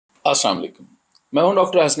अस्सलाम वालेकुम। मैं हूं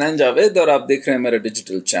डॉक्टर हसनैन जावेद और आप देख रहे हैं मेरा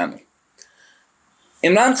डिजिटल चैनल।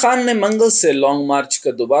 इमरान खान ने मंगल से लॉन्ग मार्च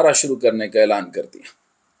का दोबारा शुरू करने का ऐलान कर दिया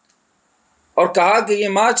और कहा कि यह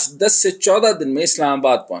मार्च 10 से 14 दिन में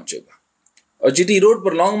इस्लामाबाद पहुंचेगा और जीटी रोड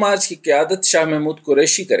पर लॉन्ग मार्च की क़यादत शाह महमूद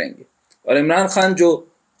कुरैशी करेंगे और इमरान खान जो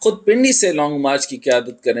खुद पिंडी से लॉन्ग मार्च की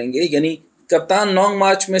क़यादत करेंगे, यानी कप्तान लॉन्ग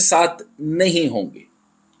मार्च में साथ नहीं होंगे।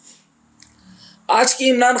 आज की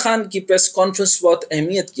इमरान खान की प्रेस कॉन्फ्रेंस बहुत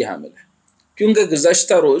अहमियत की हामिल है, क्योंकि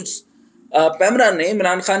गुज़श्ता रोज़ पैमरा ने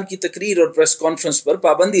इमरान खान की तकरीर और प्रेस कॉन्फ्रेंस पर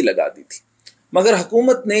पाबंदी लगा दी थी, मगर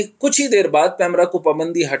हुकूमत ने कुछ ही देर बाद पैमरा को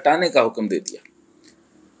पाबंदी हटाने का हुक्म दे दिया,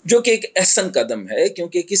 जो कि एक अहसन कदम है,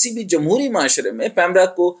 क्योंकि किसी भी जमहूरी माशरे में पैमरा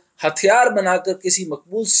को हथियार बनाकर किसी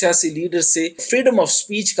मकबूल सियासी लीडर से फ्रीडम ऑफ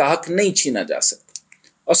स्पीच का हक नहीं छीना जा सकता।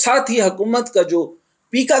 और साथ ही हुकूमत का जो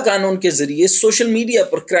पीका कानून के जरिए सोशल मीडिया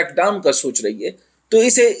पर क्रैकडाउन का सोच रही है, तो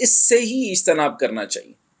इसे इससे ही इज्तनाब करना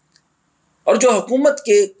चाहिए। और जो हुकूमत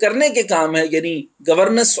के करने के काम है, यानी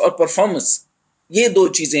गवर्नेंस और परफॉर्मेंस, ये दो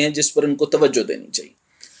चीज़ें हैं जिस पर इनको तवज्जो देनी चाहिए।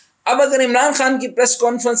 अब अगर इमरान खान की प्रेस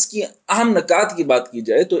कॉन्फ्रेंस की अहम नकात की बात की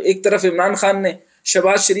जाए, तो एक तरफ इमरान खान ने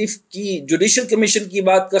शहबाज शरीफ की जुडिशल कमीशन की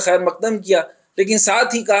बात का खैर मकदम किया, लेकिन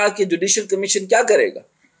साथ ही कहा कि जुडिशल कमीशन क्या करेगा।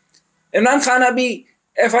 इमरान खान अभी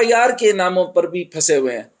FIR के नामों पर भी फंसे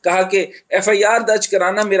हुए हैं। कहा कि FIR दर्ज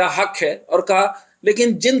कराना मेरा हक है, और कहा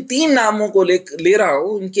लेकिन जिन 3 नामों को ले रहा हूं,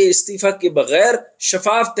 उनके इस्तीफा के बगैर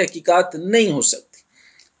शफाफ तहकीकात नहीं हो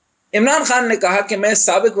सकती। इमरान खान ने कहा कि मैं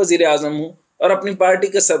साबिक वजीर आजम हूं और अपनी पार्टी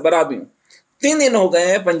के सरबराह भी हूं। 3 दिन हो गए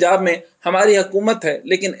हैं पंजाब में हमारी हुकूमत है,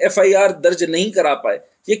 लेकिन FIR दर्ज नहीं करा पाए।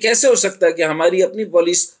 ये कैसे हो सकता है कि हमारी अपनी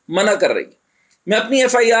पुलिस मना कर रही है? मैं अपनी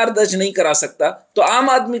FIR दर्ज नहीं करा सकता, तो आम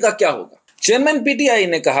आदमी का क्या होगा? चेयरमैन PTI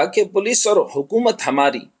ने कहा कि पुलिस और हुकूमत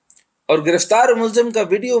हमारी, और गिरफ्तार मुलजिम का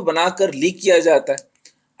वीडियो बनाकर लीक किया जाता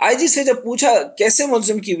है। IG से जब पूछा कैसे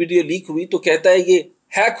मुलजिम की वीडियो लीक हुई, तो कहता है ये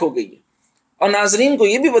हैक हो गई है। और नाजरीन को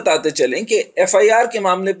ये भी बताते चलें कि FIR के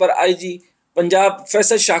मामले पर IG पंजाब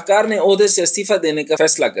फैसल शाहकार ने ओहदे से इस्तीफा देने का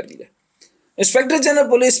फैसला कर लिया। Inspector general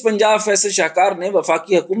police Punjab Faisal शाहकार ने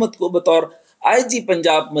वफाकी हुकूमत को बतौर IG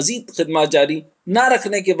पंजाब मजीद खिदमत जारी ना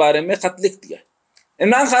रखने के बारे में खत लिख दिया।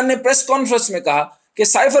 इमरान खान ने प्रेस कॉन्फ्रेंस में कहा कि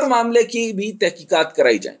साइफर मामले की भी तहकीकात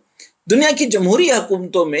कराई जाए। दुनिया की जमहूरी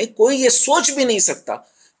हुकूमतों में कोई ये सोच भी नहीं सकता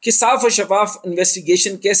कि साफ और शफाफ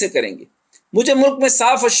इन्वेस्टिगेशन कैसे करेंगे। मुझे मुल्क में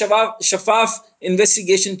साफ और शफाफ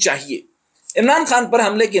इन्वेस्टिगेशन चाहिए। इमरान खान पर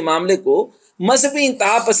हमले के मामले को मजहबी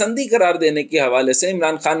इंतहा पसंदी करार देने के हवाले से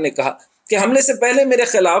इमरान खान ने कहा कि हमले से पहले मेरे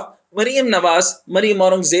खिलाफ मरीम नवाज, मरीम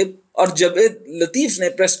औरंगजेब और जावेद लतीफ़ ने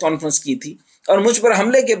प्रेस कॉन्फ्रेंस की थी, और मुझ पर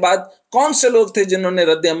हमले के बाद कौन से लोग थे जिन्होंने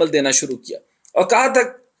रद्द अमल देना शुरू किया, और कहा था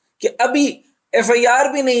कि अभी FIR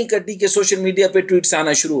भी नहीं कटी कि सोशल मीडिया पे ट्वीट्स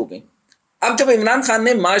आना शुरू हो गई। अब जब इमरान खान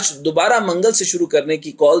ने मार्च दोबारा मंगल से शुरू करने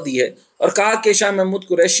की कॉल दी है और कहा कि शाह महमूद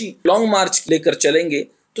कुरैशी लॉन्ग मार्च लेकर चलेंगे,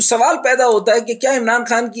 तो सवाल पैदा होता है कि क्या इमरान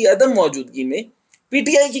खान की अदम मौजूदगी में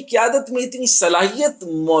PTI की क़यादत में इतनी सलाहियत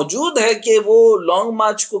मौजूद है कि वो लॉन्ग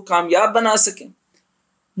मार्च को कामयाब बना सकें,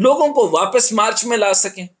 लोगों को वापस मार्च में ला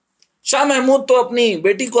सकें। शाह महमूद तो अपनी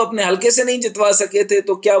बेटी को अपने हल्के से नहीं जितवा सके थे,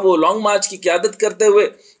 तो क्या वो लॉन्ग मार्च की क़यादत करते हुए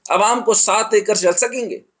अवाम को साथ लेकर चल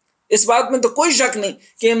सकेंगे? इस बात में तो कोई शक नहीं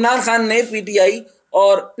कि इमरान खान ने PTI,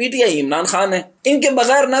 और PTI इमरान खान है, इनके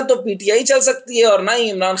बगैर ना तो PTI चल सकती है, और ना ही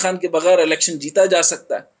इमरान खान के बगैर इलेक्शन जीता जा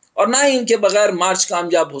सकता है, और ना ही इनके बगैर मार्च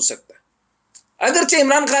कामयाब हो सकता है। अगरचे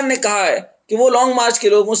इमरान खान ने कहा है कि वो लॉन्ग मार्च के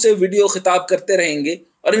लोगों से वीडियो खिताब करते रहेंगे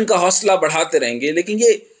और इनका हौसला बढ़ाते रहेंगे, लेकिन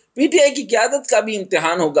ये PTI की क़यादत का भी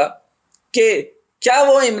इम्तिहान होगा कि क्या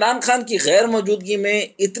वो इमरान खान की गैर मौजूदगी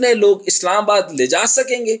में इतने लोग इस्लामाबाद ले जा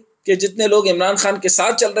सकेंगे कि जितने लोग इमरान खान के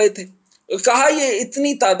साथ चल रहे थे। कहा ये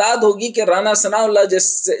इतनी तादाद होगी कि राना सनाउल्लाह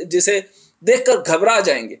जिसे देखकर घबरा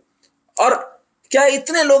जाएंगे, और क्या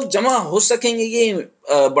इतने लोग जमा हो सकेंगे? ये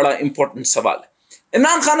बड़ा इंपॉर्टेंट सवाल है।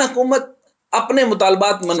 इमरान खान हुकूमत अपने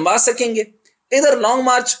मुतालबात मनवा सकेंगे? इधर लॉन्ग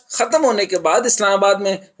मार्च खत्म होने के बाद इस्लामाबाद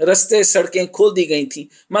में रस्ते सड़कें खोल दी गई थी,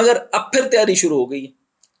 मगर अब फिर तैयारी शुरू हो गई है।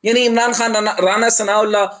 यानी इमरान खान राना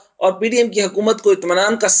सनाउल्लाह और PDM की हुकूमत को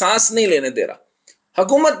इत्मीनान का सांस नहीं लेने दे रहा।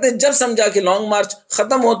 हुकूमत ने जब समझा कि लॉन्ग मार्च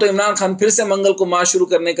खत्म हो, तो इमरान खान फिर से मंगल को मार्च शुरू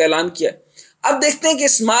करने का ऐलान किया। अब देखते हैं कि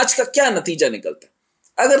इस मार्च का क्या नतीजा निकलता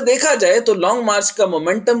है। अगर देखा जाए तो लॉन्ग मार्च का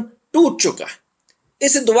मोमेंटम टूट चुका है,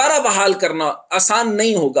 इसे दोबारा बहाल करना आसान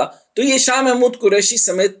नहीं होगा। तो ये शाह महमूद कुरैशी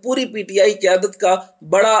समेत पूरी PTI क़यादत का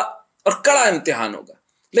बड़ा और कड़ा इम्तिहान होगा।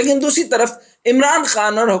 लेकिन दूसरी तरफ इमरान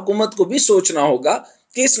खान और हुकूमत को भी सोचना होगा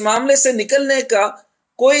कि इस मामले से निकलने का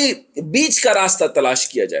कोई बीच का रास्ता तलाश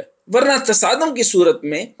किया जाए, वरना तसादम की सूरत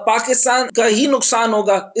में पाकिस्तान का ही नुकसान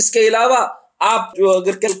होगा। इसके अलावा आप जो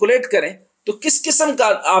अगर कैलकुलेट करें तो किस किस्म का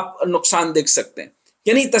आप नुकसान देख सकते हैं।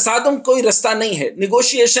 यानी तसादुम कोई रास्ता नहीं है,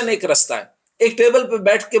 निगोशिएशन एक रास्ता है। एक टेबल पे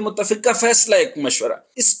बैठ के मुत्तफिका फैसला, एक मशवरा,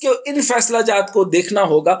 इसके इन फैसला जात को देखना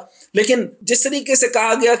होगा। लेकिन जिस तरीके से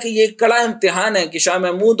कहा गया कि ये कड़ा इम्तिहान है कि शाह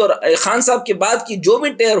महमूद और खान साहब के बाद की जो भी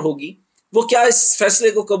टेयर होगी वो क्या इस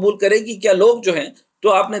फैसले को कबूल करेगी, क्या लोग जो हैं, तो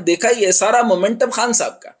आपने देखा ही है सारा मोमेंटम खान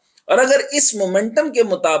साहब का। और अगर इस मोमेंटम के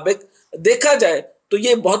मुताबिक देखा जाए तो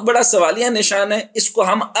ये बहुत बड़ा सवालिया निशान है। इसको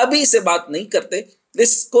हम अभी से बात नहीं करते,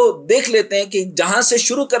 इसको देख लेते हैं कि जहां से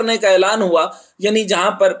शुरू करने का ऐलान हुआ, यानी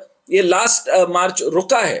जहां पर ये लास्ट मार्च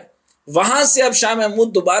रुका है, वहां से अब शाह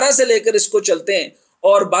महमूद दोबारा से लेकर इसको चलते हैं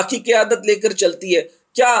और बाकी क़यादत लेकर चलती है।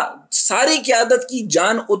 क्या सारी क़यादत की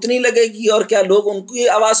जान उतनी लगेगी और क्या लोग उनकी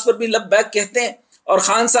आवाज़ पर भी लब्बैक कहते हैं? और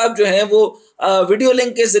खान साहब जो हैं वो वीडियो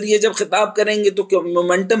लिंक के जरिए जब खिताब करेंगे तो क्या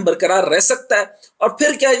मोमेंटम बरकरार रह सकता है? और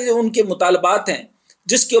फिर क्या ये उनके मुतालबात हैं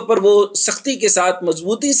जिसके ऊपर वो सख्ती के साथ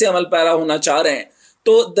मजबूती से अमल पैरा होना चाह रहे हैं,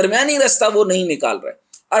 तो दरमियानी रास्ता वो नहीं निकाल रहे।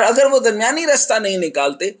 और अगर वो दरमियानी रास्ता नहीं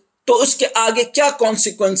निकालते तो उसके आगे क्या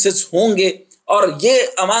कॉन्सिक्वेंसेस होंगे और ये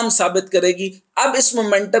अवाम साबित करेगी। अब इस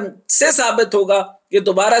मोमेंटम से साबित होगा कि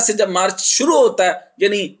दोबारा से जब मार्च शुरू होता है,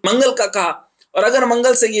 यानी मंगल का कहा, और अगर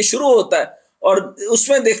मंगल से ये शुरू होता है और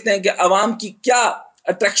उसमें देखते हैं कि अवाम की क्या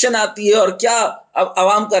अट्रैक्शन आती है और क्या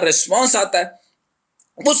अवाम का रिस्पॉन्स आता है,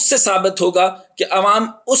 उससे साबित होगा कि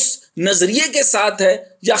अवाम उस नजरिए के साथ है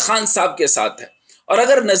या खान साहब के साथ है। और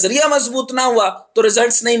अगर नजरिया मजबूत ना हुआ तो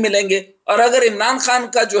रिजल्ट्स नहीं मिलेंगे। और अगर इमरान खान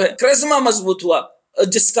का जो है करिश्मा मजबूत हुआ,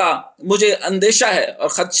 जिसका मुझे अंदेशा है और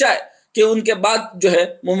खदशा है कि उनके बाद जो है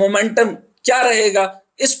वो मोमेंटम क्या रहेगा,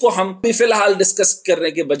 इसको हम भी फिलहाल डिस्कस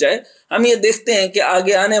करने के बजाय हम ये देखते हैं कि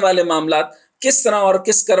आगे आने वाले मामलात किस तरह और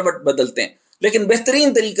किस करवट बदलते हैं। लेकिन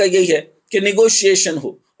बेहतरीन तरीका यही है कि निगोशिएशन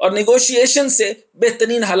हो और निगोशिएशन से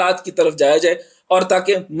बेहतरीन हालात की तरफ जाया जाए, और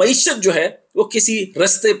ताकि मईशत जो है वो किसी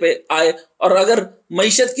रास्ते पे आए। और अगर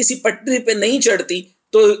मईशत किसी पटरी पे नहीं चढ़ती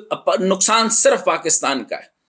तो नुकसान सिर्फ पाकिस्तान का है।